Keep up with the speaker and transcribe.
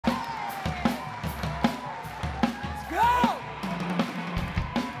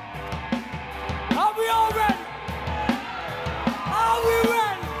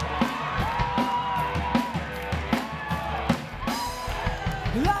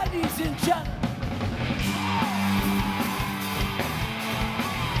Ladies and gentlemen.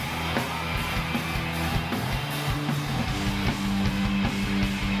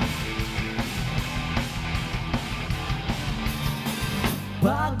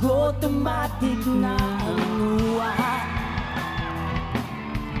 Bago tumatik na ang luha,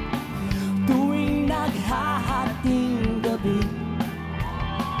 tuwing naghahating gabi,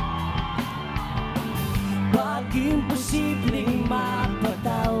 pag imposibleng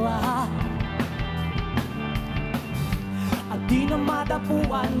mapatawa at di na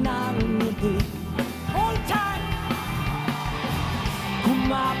madapuan ng ngiti. All time!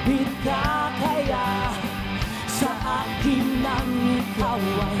 Kumapit ka kaya sa akin nang ikaw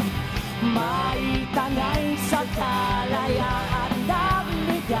ay maitangay sa kalayaan ng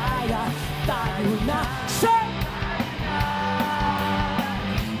ligaya. Tayo na sa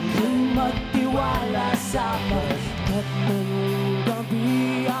di magtiwala sa pagkat ng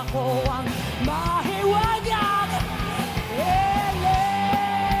gabi ako ang mahiwagang. Yeah,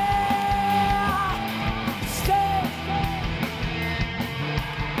 yeah. Stay.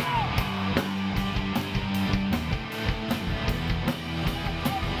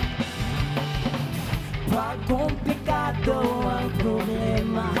 Pag komplikado ang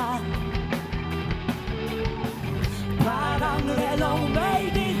problema, parang relong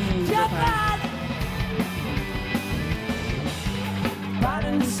made in Japan.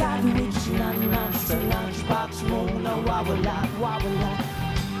 Parang sandwich na nasa lunchbox mo, nawawala.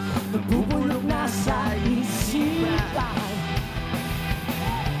 Nagbubulog na sa isipan.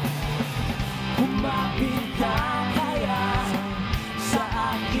 Kumapit ka kaya sa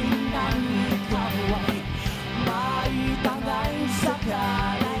akin nang ikaw ay maitangay sa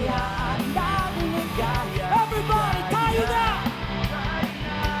kalayaan ng ligaya. Everybody, tayo na!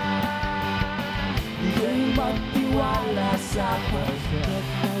 Ika'y magtiwala sa pagkat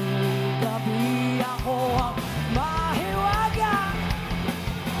ngayong gabi ako ang mahiwaga.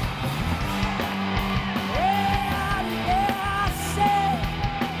 Yeah, yeah, say,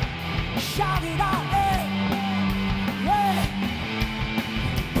 shout it out, yeah, yeah.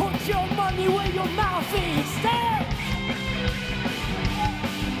 Put your money where your mouth is, stand.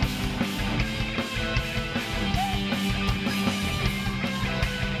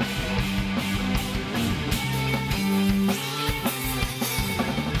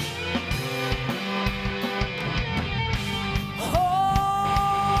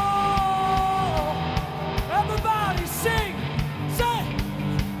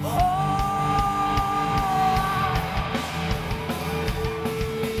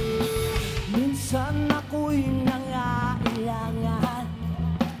 Minsan ako'y nangailangan,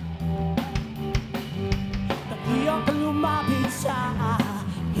 tagiyak kang lumapit sa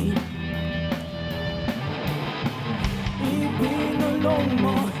akin. Ibinulong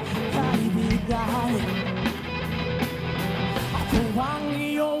mo, kaibigan, ako ang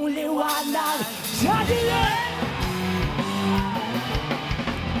iyong liwanag sa dilim.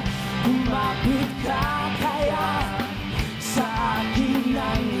 Kumapit ka kaya sa akin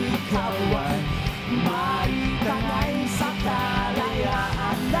ang ikaw ay maitangay sa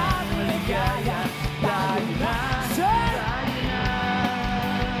kalayaan ng ligaya. Tayo na,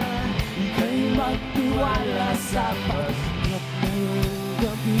 ika'y magtiwala sa pagkat ngayong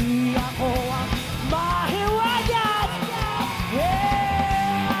gabi ako ang mahiwagan.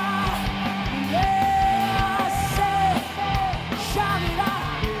 Yeah, yeah, say, shout it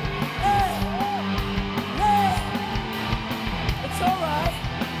out. Yeah, yeah, it's alright.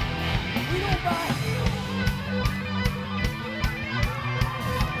 We don't buy.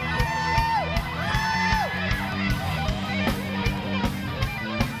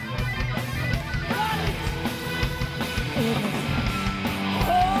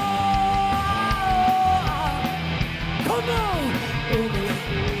 Come on!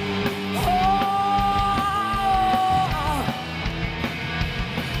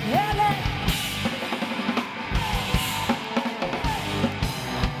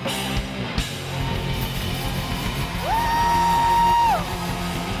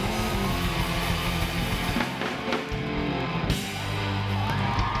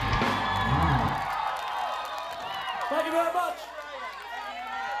 Thank you very much.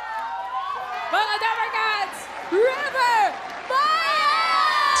 Mga Democrats, Rivermaya!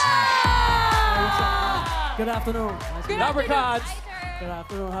 Good afternoon. Good Leprechauns. afternoon. Good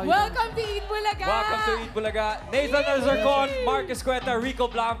afternoon. How you Welcome to EAT Bulaga. Welcome to EAT Bulaga. Nathan Azarcon, Marcus Cueta, Rico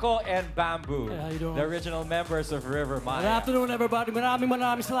Blanco, and Bamboo. Hey, how you doing? The original members of Rivermaya. Good afternoon, everybody.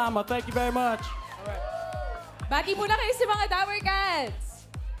 Maraming salamat. Thank you very much. Bati muna kayo sa mga Democrats.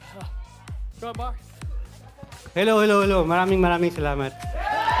 Go, Mark. Hello. Maraming salamat.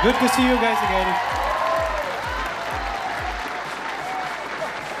 Good to see you guys again.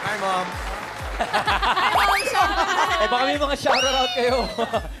 Hi, Mom. Eh, baka may mga shoutout kayo.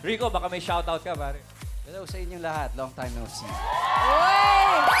 Rico, baka may shoutout ka, pare. Hello sa inyong lahat. Long time no see.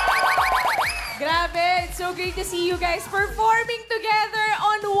 Uy! Grabe, it's so great to see you guys performing together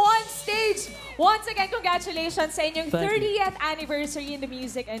on one stage. Once again, congratulations sa inyong 30th anniversary in the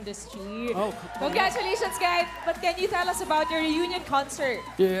music industry. Oh, congratulations, guys. But can you tell us about your reunion concert?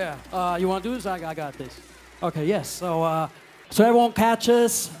 yeah. You want to do this? I got this. Okay, yes. So everyone catch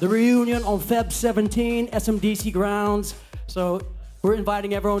us, the reunion on Feb 17, SMDC grounds. So we're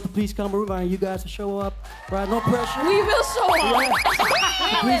inviting everyone to please come. We're inviting you guys to show up. Right? No pressure. We will show up.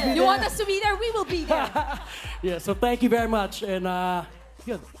 Please be You there. want us to be there? We will be there. Yeah, so thank you very much. And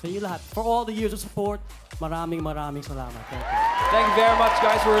yun, sa inyo lahat. For all the years of support, maraming salamat. Thank you. Thank you very much,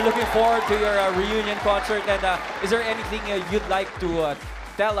 guys. We're looking forward to your reunion concert. And is there anything you'd like to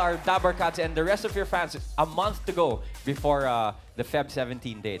tell our Dabber Cats and the rest of your fans a month to go before the Feb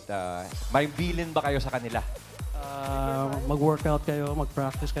 17 date? May bilin ba kayo sa kanila? Mag-workout kayo,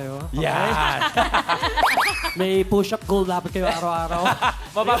 mag-practice kayo. Okay? Yeah! May push-up goal dapat kayo araw-araw.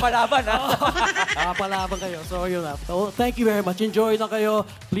 Mapapalaban, ha? Palaban kayo. So, yun na. So, thank you very much. Enjoy na kayo.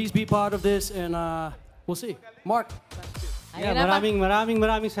 Please be part of this and we'll see. Mark. Yeah, maraming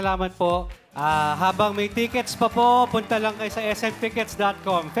salamat po. Habang may tickets pa po, punta lang kayo sa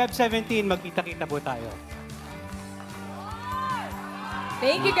smtickets.com. Feb 17, magkita-kita po tayo.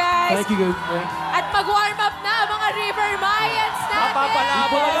 Thank you, guys. Thank you, guys. At mag-warm up na mga Rivermayans natin.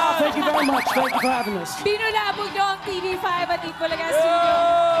 Mapapalaban! Thank you very much. Thank you for having us. Binulabog daw ang TV5 at EAT Bulaga Studio.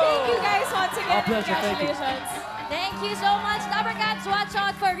 Thank you guys once again. Our pleasure. Thank you. Congratulations. Thank you so much, Dabber Cats. Watch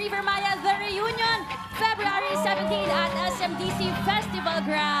out for Rivermaya The Reunion, February 17 at SMDC Festival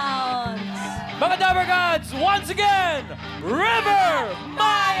Grounds. Mga Dabber Gods, once again,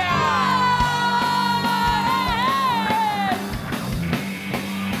 Rivermaya!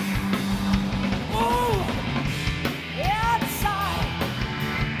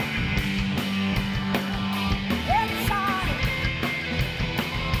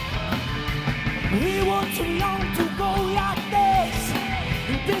 We want too long to go like this.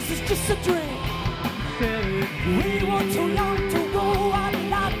 This is just a dream. We want too long